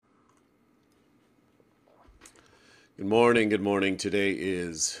Good morning. Good morning. Today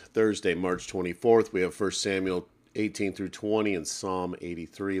is Thursday, March 24th. We have 1 Samuel 18 through 20 and Psalm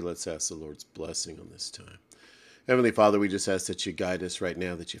 83. Let's ask the Lord's blessing on this time. Heavenly Father, we just ask that you guide us right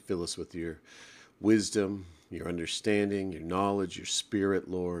now, that you fill us with your wisdom, your understanding, your knowledge, your spirit,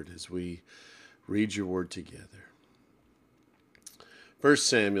 Lord, as we read your word together. 1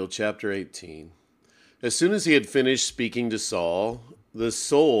 Samuel chapter 18. As soon as he had finished speaking to Saul, the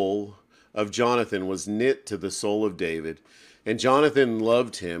soul of Jonathan was knit to the soul of David, and Jonathan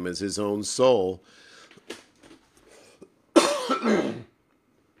loved him as his own soul.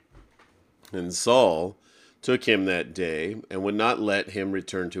 And Saul took him that day and would not let him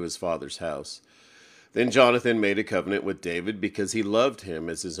return to his father's house. Then Jonathan made a covenant with David because he loved him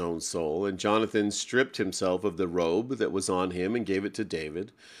as his own soul. And Jonathan stripped himself of the robe that was on him and gave it to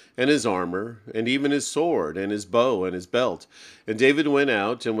David, and his armor, and even his sword, and his bow, and his belt. And David went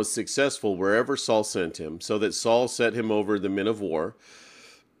out and was successful wherever Saul sent him, so that Saul set him over the men of war.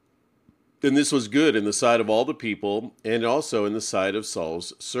 And this was good in the sight of all the people, and also in the sight of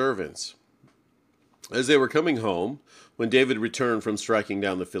Saul's servants. As they were coming home, when David returned from striking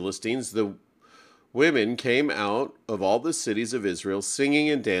down the Philistines, the women came out of all the cities of Israel, singing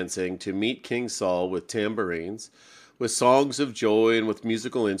and dancing to meet King Saul with tambourines, with songs of joy, and with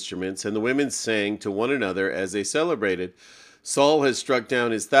musical instruments. And the women sang to one another as they celebrated, "Saul has struck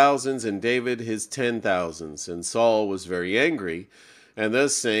down his thousands, and David his 10,000s." And Saul was very angry, and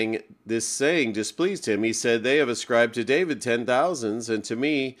this saying displeased him. He said, "They have ascribed to David 10,000s, and to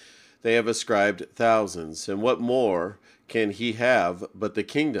me they have ascribed thousands. And what more can he have but the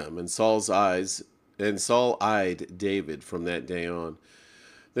kingdom?" And Saul eyed David from that day on.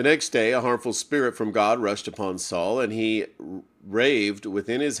 The next day, a harmful spirit from God rushed upon Saul, and he raved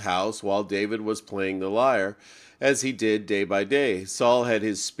within his house while David was playing the lyre, as he did day by day. Saul had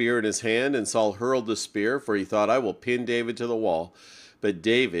his spear in his hand, and Saul hurled the spear, for he thought, "I will pin David to the wall." But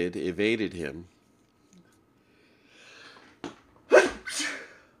David evaded him.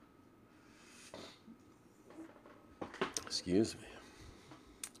 Excuse me.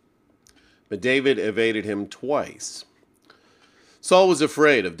 But David evaded him twice. Saul was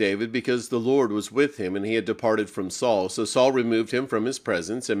afraid of David because the Lord was with him, and he had departed from Saul. So Saul removed him from his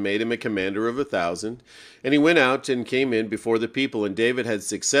presence and made him a commander of 1,000. And he went out and came in before the people, and David had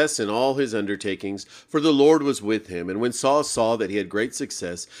success in all his undertakings, for the Lord was with him. And when Saul saw that he had great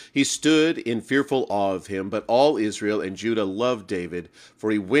success, he stood in fearful awe of him. But all Israel and Judah loved David,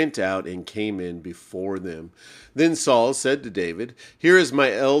 for he went out and came in before them. Then Saul said to David, "Here is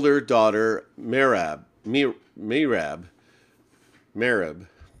my elder daughter Merab.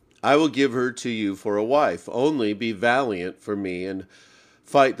 I will give her to you for a wife. Only be valiant for me and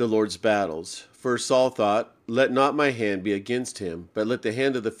fight the Lord's battles." For Saul thought, "Let not my hand be against him, but let the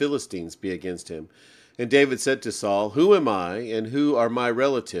hand of the Philistines be against him." And David said to Saul, "Who am I, and who are my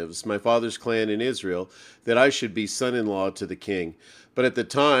relatives, my father's clan in Israel, that I should be son-in-law to the king?" But at the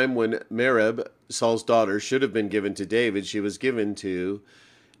time when Merab, Saul's daughter, should have been given to David, she was given to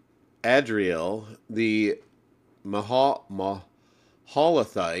Adriel, the Mahalathite,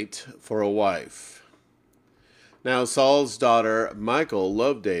 for a wife. Now Saul's daughter Michal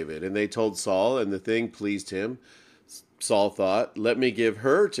loved David, and they told Saul, and the thing pleased him. Saul thought, "Let me give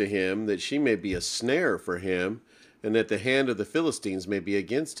her to him, that she may be a snare for him, and that the hand of the Philistines may be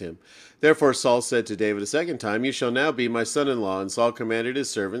against him." Therefore Saul said to David a second time, "You shall now be my son-in-law." And Saul commanded his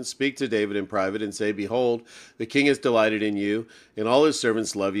servants, "Speak to David in private, and say, Behold, the king has delighted in you, and all his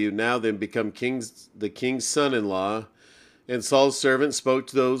servants love you. Now then become the king's son-in-law." And Saul's servant spoke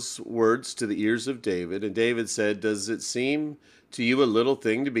those words to the ears of David. And David said, "Does it seem to you a little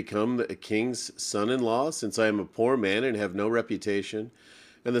thing to become a king's son-in-law, since I am a poor man and have no reputation?"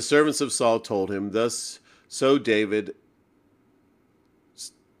 And the servants of Saul told him, Thus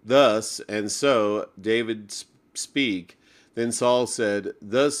and so David speak. Then Saul said,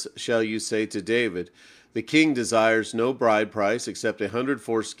 "Thus shall you say to David, the king desires no bride price except 100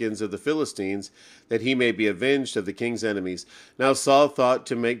 foreskins of the Philistines, that he may be avenged of the king's enemies." Now Saul thought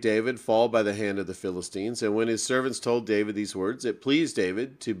to make David fall by the hand of the Philistines. And when his servants told David these words, it pleased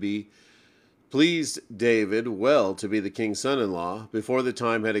David well to be the king's son-in-law. Before the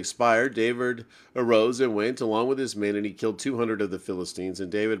time had expired, David arose and went along with his men, and he killed 200 of the Philistines.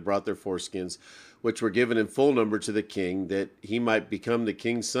 And David brought their foreskins, which were given in full number to the king, that he might become the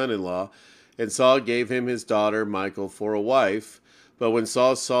king's son-in-law. And Saul gave him his daughter Michal for a wife. But when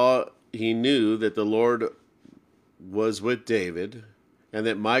Saul saw, he knew that the Lord was with David, and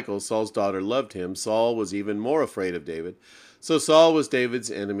that Michal, Saul's daughter, loved him. Saul was even more afraid of David. So Saul was David's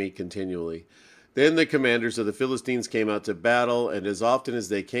enemy continually. Then the commanders of the Philistines came out to battle, and as often as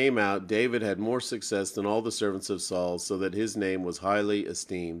they came out, David had more success than all the servants of Saul, so that his name was highly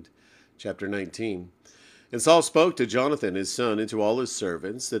esteemed. Chapter 19. And Saul spoke to Jonathan his son and to all his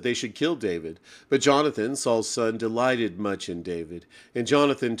servants that they should kill David. But Jonathan, Saul's son, delighted much in David. And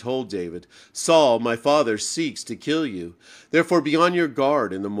Jonathan told David, Saul, my father, seeks to kill you. Therefore be on your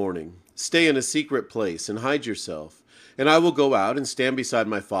guard in the morning. Stay in a secret place and hide yourself. And I will go out and stand beside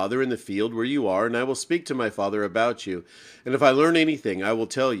my father in the field where you are, and I will speak to my father about you. And if I learn anything, I will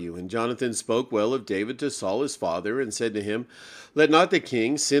tell you. And Jonathan spoke well of David to Saul his father, and said to him, Let not the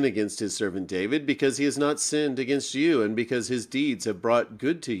king sin against his servant David, because he has not sinned against you, and because his deeds have brought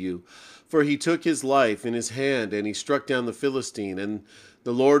good to you. For he took his life in his hand, and he struck down the Philistine, and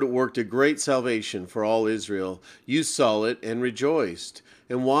the Lord worked a great salvation for all Israel. You saw it and rejoiced.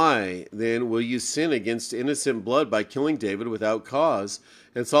 And why, then, will you sin against innocent blood by killing David without cause?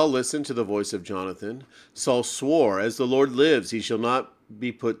 And Saul listened to the voice of Jonathan. Saul swore, As the Lord lives, he shall not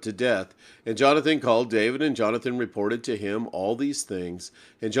be put to death. And Jonathan called David, and Jonathan reported to him all these things.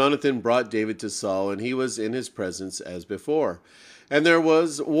 And Jonathan brought David to Saul, and he was in his presence as before. And there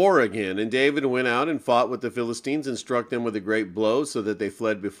was war again, and David went out and fought with the Philistines and struck them with a great blow, so that they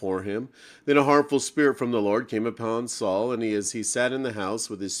fled before him. Then a harmful spirit from the Lord came upon Saul, and as he sat in the house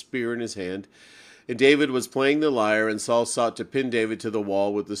with his spear in his hand, and David was playing the lyre, and Saul sought to pin David to the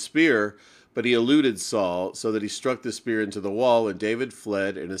wall with the spear, but he eluded Saul, so that he struck the spear into the wall, and David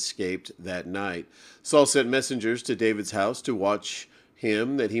fled and escaped that night. Saul sent messengers to David's house to watch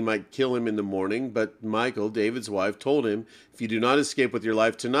him, that he might kill him in the morning. But Michal, David's wife, told him, If you do not escape with your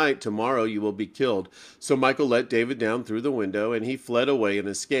life tonight, tomorrow you will be killed. So Michal let David down through the window, and he fled away and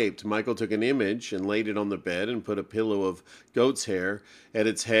escaped. Michal took an image and laid it on the bed, and put a pillow of goat's hair at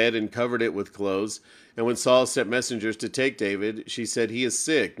its head, and covered it with clothes. And when Saul sent messengers to take David, she said, He is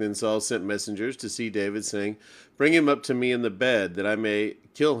sick. Then Saul sent messengers to see David, saying, Bring him up to me in the bed, that I may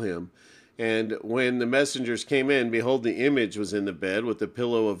kill him. And when the messengers came in, behold, the image was in the bed, with the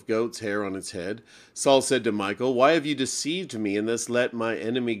pillow of goat's hair on its head. Saul said to Michal, Why have you deceived me, and thus let my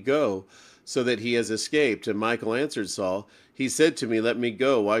enemy go, so that he has escaped? And Michal answered Saul, He said to me, Let me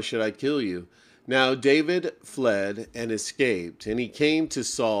go, why should I kill you? Now David fled and escaped, and he came to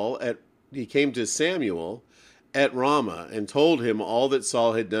Samuel at Ramah, and told him all that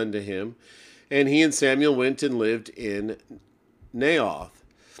Saul had done to him. And he and Samuel went and lived in Naioth.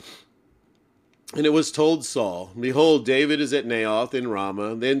 And it was told Saul, Behold, David is at Naioth in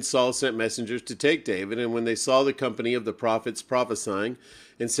Ramah. Then Saul sent messengers to take David, and when they saw the company of the prophets prophesying,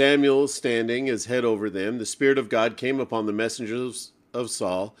 and Samuel standing as head over them, the Spirit of God came upon the messengers of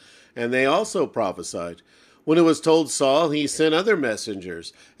Saul, and they also prophesied. When it was told Saul, he sent other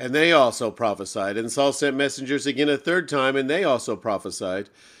messengers, and they also prophesied. And Saul sent messengers again a third time, and they also prophesied.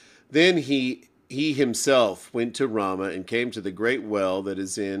 Then he himself went to Ramah, and came to the great well that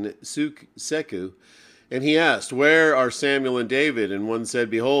is in Seku. And he asked, Where are Samuel and David? And one said,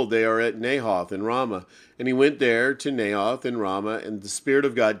 Behold, they are at Naioth in Ramah. And he went there to Naioth in Ramah, and the Spirit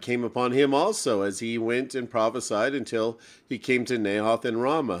of God came upon him also, as he went and prophesied, until he came to Naioth in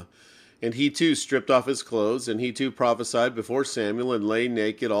Ramah. And he too stripped off his clothes, and he too prophesied before Samuel, and lay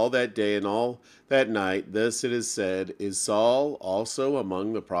naked all that day and all that night. Thus it is said, Is Saul also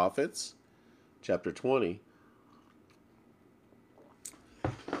among the prophets? Chapter 20.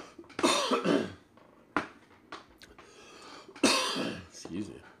 Excuse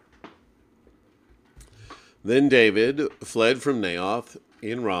me. Then David fled from Naioth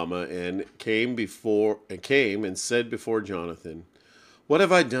in Ramah, and came and said before Jonathan, What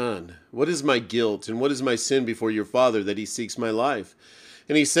have I done? What is my guilt, and what is my sin before your father, that he seeks my life?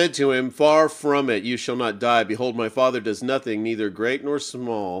 And he said to him, Far from it, you shall not die. Behold, my father does nothing, neither great nor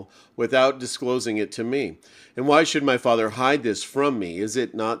small, without disclosing it to me. And why should my father hide this from me? Is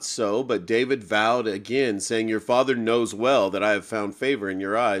it not so? But David vowed again, saying, Your father knows well that I have found favor in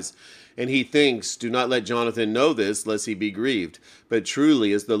your eyes. And he thinks, Do not let Jonathan know this, lest he be grieved. But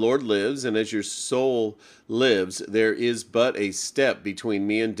truly, as the Lord lives, and as your soul lives, there is but a step between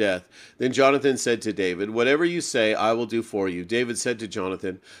me and death. Then Jonathan said to David, Whatever you say, I will do for you. David said to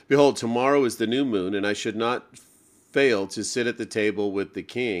Jonathan, Behold, tomorrow is the new moon, and I should not fail to sit at the table with the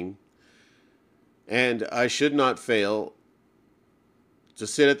king. And I should not fail to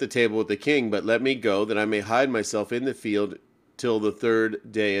sit at the table with the king, but let me go, that I may hide myself in the field till the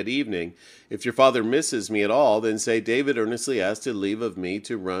third day at evening. If your father misses me at all, then say, David earnestly asked a leave of me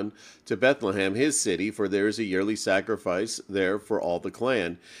to run to Bethlehem, his city, for there is a yearly sacrifice there for all the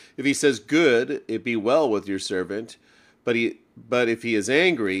clan. If he says, Good, it be well with your servant, but if he is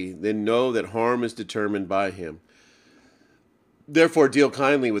angry, then know that harm is determined by him. Therefore deal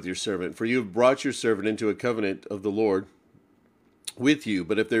kindly with your servant, for you have brought your servant into a covenant of the Lord with you.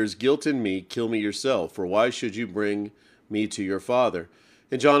 But if there is guilt in me, kill me yourself, for why should you bring me to your father?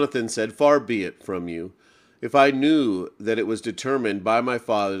 And Jonathan said, Far be it from you. If I knew that it was determined by my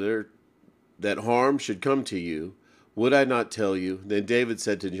father that harm should come to you, would I not tell you? Then David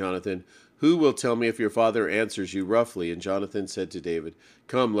said to Jonathan, Who will tell me if your father answers you roughly? And Jonathan said to David,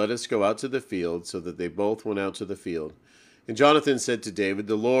 Come, let us go out to the field. So that they both went out to the field. And Jonathan said to David,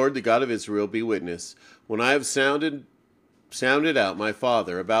 The Lord, the God of Israel, be witness. When I have sounded out my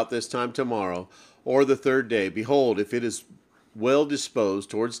father about this time tomorrow, or the third day, behold, if it is well disposed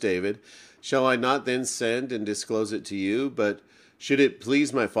towards David, shall I not then send and disclose it to you? But should it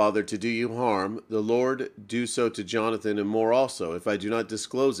please my father to do you harm, the Lord do so to Jonathan and more also, if I do not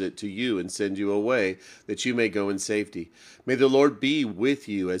disclose it to you and send you away, that you may go in safety. May the Lord be with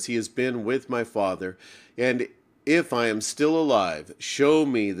you as he has been with my father, and if I am still alive, show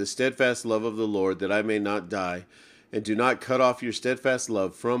me the steadfast love of the Lord, that I may not die. And do not cut off your steadfast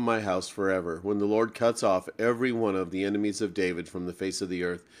love from my house forever, when the Lord cuts off every one of the enemies of David from the face of the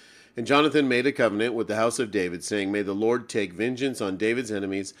earth. And Jonathan made a covenant with the house of David, saying, May the Lord take vengeance on David's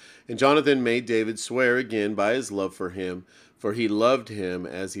enemies. And Jonathan made David swear again by his love for he loved him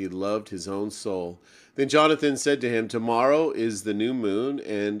as he loved his own soul. Then Jonathan said to him, Tomorrow is the new moon,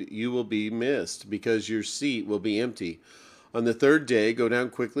 and you will be missed, because your seat will be empty. On the third day, go down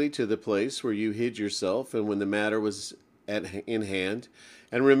quickly to the place where you hid yourself, and when the matter was in hand,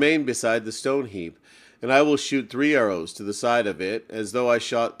 and remain beside the stone heap. And I will shoot 3 arrows to the side of it, as though I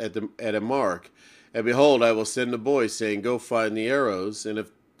shot at a mark. And behold, I will send a boy, saying, Go find the arrows. And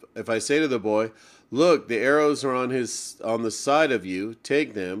if I say to the boy, Look, the arrows are on the side of you,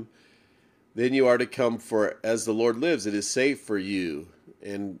 take them. Then you are to come, for as the Lord lives, it is safe for you,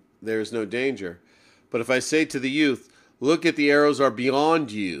 and there is no danger. But if I say to the youth, Look, at the arrows are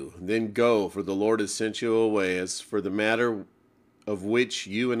beyond you, then go, for the Lord has sent you away. As for the matter of which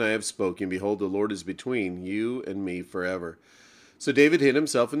you and I have spoken, behold, the Lord is between you and me forever. So David hid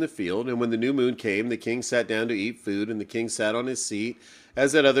himself in the field, and when the new moon came, the king sat down to eat food, and the king sat on his seat,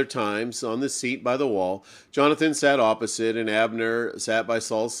 as at other times, on the seat by the wall. Jonathan sat opposite, and Abner sat by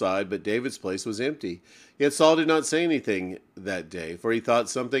Saul's side, but David's place was empty. Yet Saul did not say anything that day, for he thought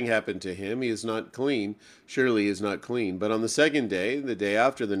something happened to him. He is not clean. Surely he is not clean. But on the second day, the day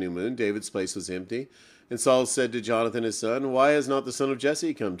after the new moon, David's place was empty. And Saul said to Jonathan his son, Why has not the son of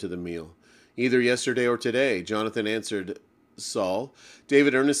Jesse come to the meal, either yesterday or today? Jonathan answered Saul,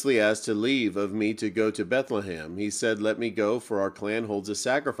 David earnestly asked to leave of me to go to Bethlehem. He said, Let me go, for our clan holds a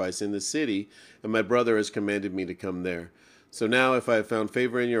sacrifice in the city, and my brother has commanded me to come there. So now, if I have found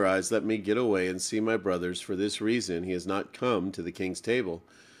favor in your eyes, let me get away and see my brothers. For this reason he has not come to the king's table.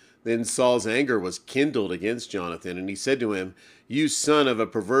 Then Saul's anger was kindled against Jonathan, and he said to him, You son of a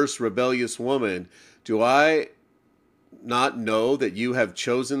perverse, rebellious woman, do I not know that you have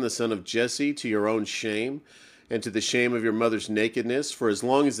chosen the son of Jesse to your own shame, and to the shame of your mother's nakedness? For as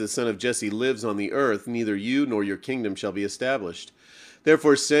long as the son of Jesse lives on the earth, neither you nor your kingdom shall be established.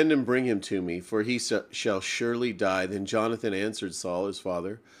 Therefore send and bring him to me, for he shall surely die. Then Jonathan answered Saul his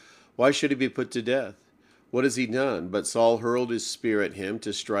father, Why should he be put to death? What has he done? But Saul hurled his spear at him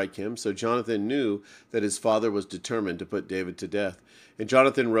to strike him. So Jonathan knew that his father was determined to put David to death. And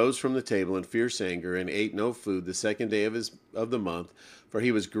Jonathan rose from the table in fierce anger, and ate no food the second day of the month, for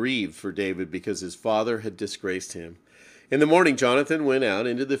he was grieved for David, because his father had disgraced him. In the morning Jonathan went out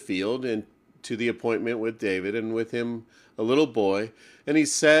into the field, and to the appointment with David, and with him a little boy. And he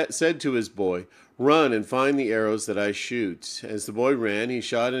said to his boy, Run and find the arrows that I shoot. As the boy ran, he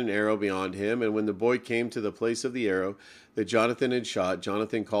shot an arrow beyond him. And when the boy came to the place of the arrow that Jonathan had shot,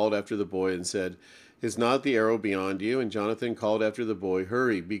 Jonathan called after the boy and said, Is not the arrow beyond you? And Jonathan called after the boy,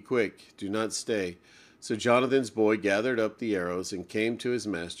 Hurry, be quick, do not stay. So Jonathan's boy gathered up the arrows and came to his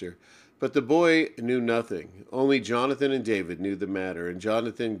master. But the boy knew nothing. Only Jonathan and David knew the matter. And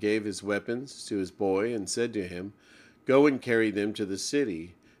Jonathan gave his weapons to his boy and said to him, Go and carry them to the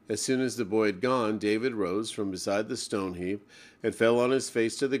city. As soon as the boy had gone, David rose from beside the stone heap and fell on his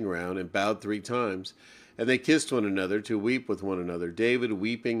face to the ground and bowed 3 times. And they kissed one another to weep with one another, David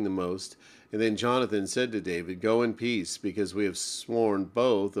weeping the most. And then Jonathan said to David, Go in peace, because we have sworn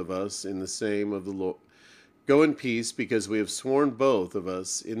both of us in the name of the Lord. Go in peace, because we have sworn both of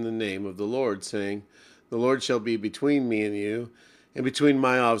us in the name of the Lord, saying, The Lord shall be between me and you, and between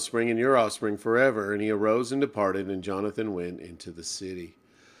my offspring and your offspring forever. And he arose and departed, and Jonathan went into the city.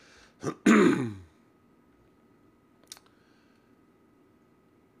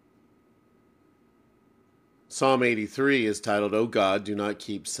 Psalm 83 is titled, O God, do not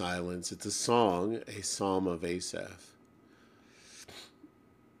keep silence. It's a song, a psalm of Asaph.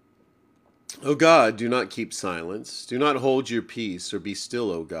 O God, do not keep silence. Do not hold your peace or be still,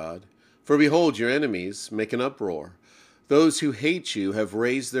 O God. For behold, your enemies make an uproar. Those who hate you have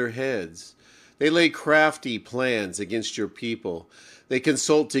raised their heads. They lay crafty plans against your people. They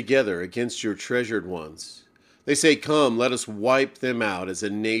consult together against your treasured ones. They say, "Come, let us wipe them out as a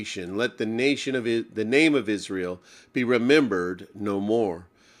nation. Let the name of Israel be remembered no more."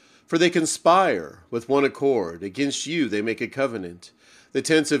 For they conspire with one accord. Against you they make a covenant. The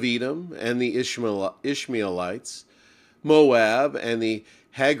tents of Edom and the Ishmaelites, Moab and the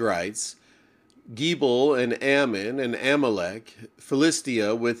Hagrites, Gebal and Ammon and Amalek,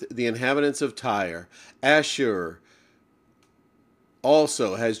 Philistia with the inhabitants of Tyre, Ashur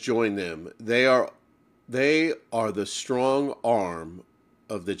also has joined them. They are the strong arm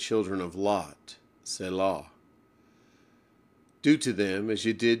of the children of Lot. Selah. Do to them as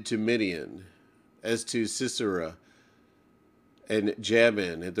you did to Midian, as to Sisera and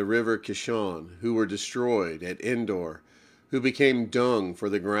Jabin at the river Kishon, who were destroyed, at Endor, who became dung for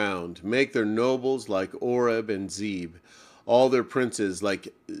the ground. Make their nobles like Oreb and Zeb, all their princes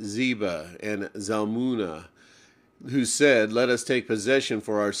like Zeba and Zalmunna, who said, "Let us take possession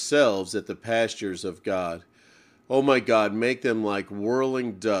for ourselves at the pastures of God." O my God, make them like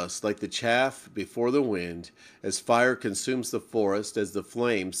whirling dust, like the chaff before the wind, as fire consumes the forest, as the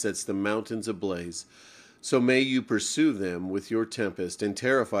flame sets the mountains ablaze. So may you pursue them with your tempest, and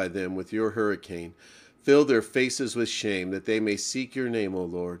terrify them with your hurricane. Fill their faces with shame, that they may seek your name, O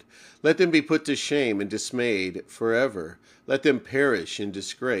Lord. Let them be put to shame and dismayed forever. Let them perish in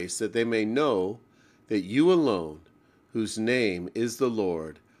disgrace, that they may know that you alone, whose name is the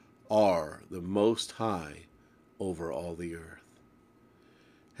Lord, are the Most High over all the earth.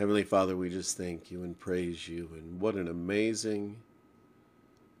 Heavenly Father, we just thank you and praise you, and what an amazing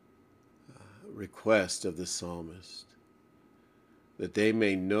request of the psalmist, that they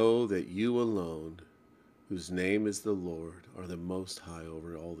may know that you alone, whose name is the Lord, are the Most High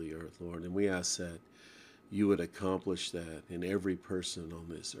over all the earth, Lord. And we ask that you would accomplish that in every person on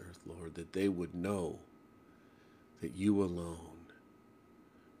this earth, Lord, that they would know that you alone,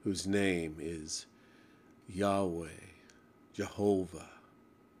 whose name is Yahweh, Jehovah,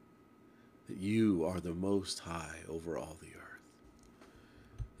 that you are the Most High over all the earth,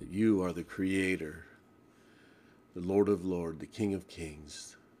 that you are the Creator, the Lord of Lords, the King of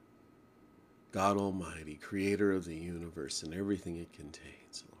Kings, God Almighty, Creator of the universe and everything it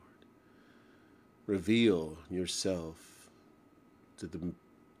contains, Lord. Reveal yourself to the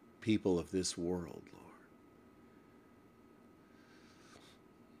people of this world, Lord.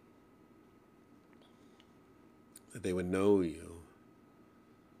 That they would know you,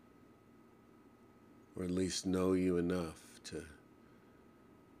 or at least know you enough to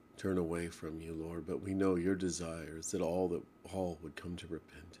turn away from you, Lord. But we know your desire is that all would come to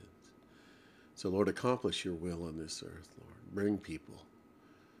repentance. So, Lord, accomplish your will on this earth, Lord. Bring people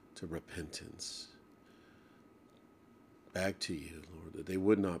to repentance, back to you, Lord, that they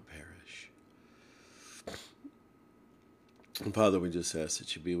would not perish. And Father, we just ask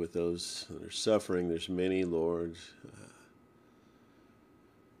that you be with those that are suffering. There's many, Lord.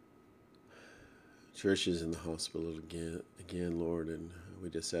 Trish is in the hospital again, Lord, and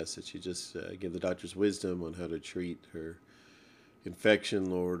we just ask that you just give the doctors wisdom on how to treat her infection,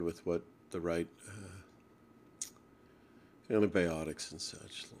 Lord, with what the right antibiotics and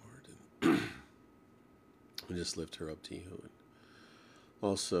such, Lord. And we just lift her up to you. And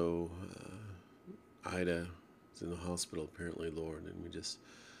also, Ida is in the hospital apparently, Lord, and we just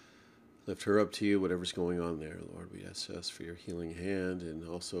lift her up to you, whatever's going on there, Lord. We ask for your healing hand, and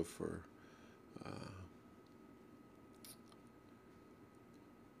also for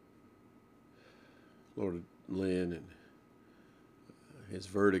Lord Lynn and his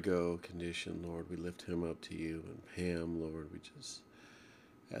vertigo condition, Lord. We lift him up to you. And Pam, Lord, we just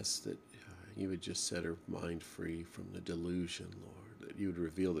ask that you would just set her mind free from the delusion, Lord, that you would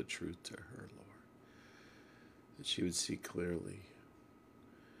reveal the truth to her, Lord, that she would see clearly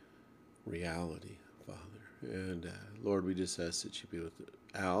reality, Father. And Lord, we just ask that you be with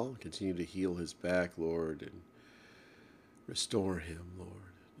Al, continue to heal his back, Lord, and restore him,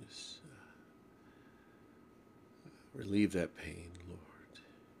 Lord. Just relieve that pain, Lord.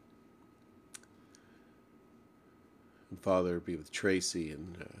 And Father, be with Tracy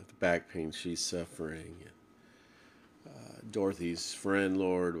and the back pain she's suffering. And Dorothy's friend,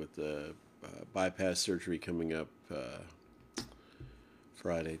 Lord, with the bypass surgery coming up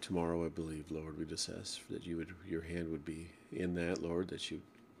Friday, tomorrow, I believe, Lord. We just ask that your hand would be in that, Lord, that you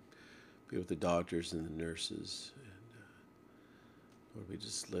be with the doctors and the nurses. And Lord, we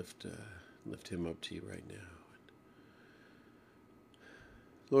just lift him up to you right now.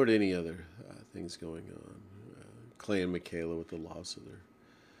 Lord, any other things going on. Clay and Michaela with the loss of their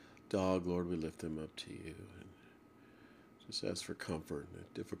dog, Lord, we lift them up to you and just ask for comfort in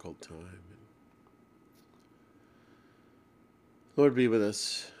a difficult time. And Lord, be with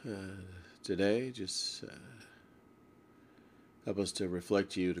us today. Just help us to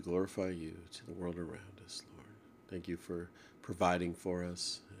reflect you, to glorify you to the world around us, Lord. Thank you for providing for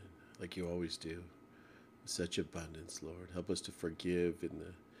us, like you always do, with such abundance, Lord. Help us to forgive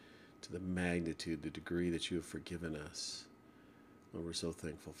to the magnitude, the degree that you have forgiven us. Lord, we're so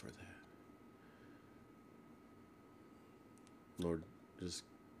thankful for that. Lord, we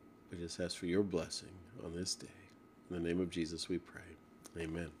just ask for your blessing on this day. In the name of Jesus we pray.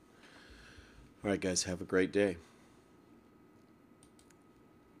 Amen. All right, guys, have a great day.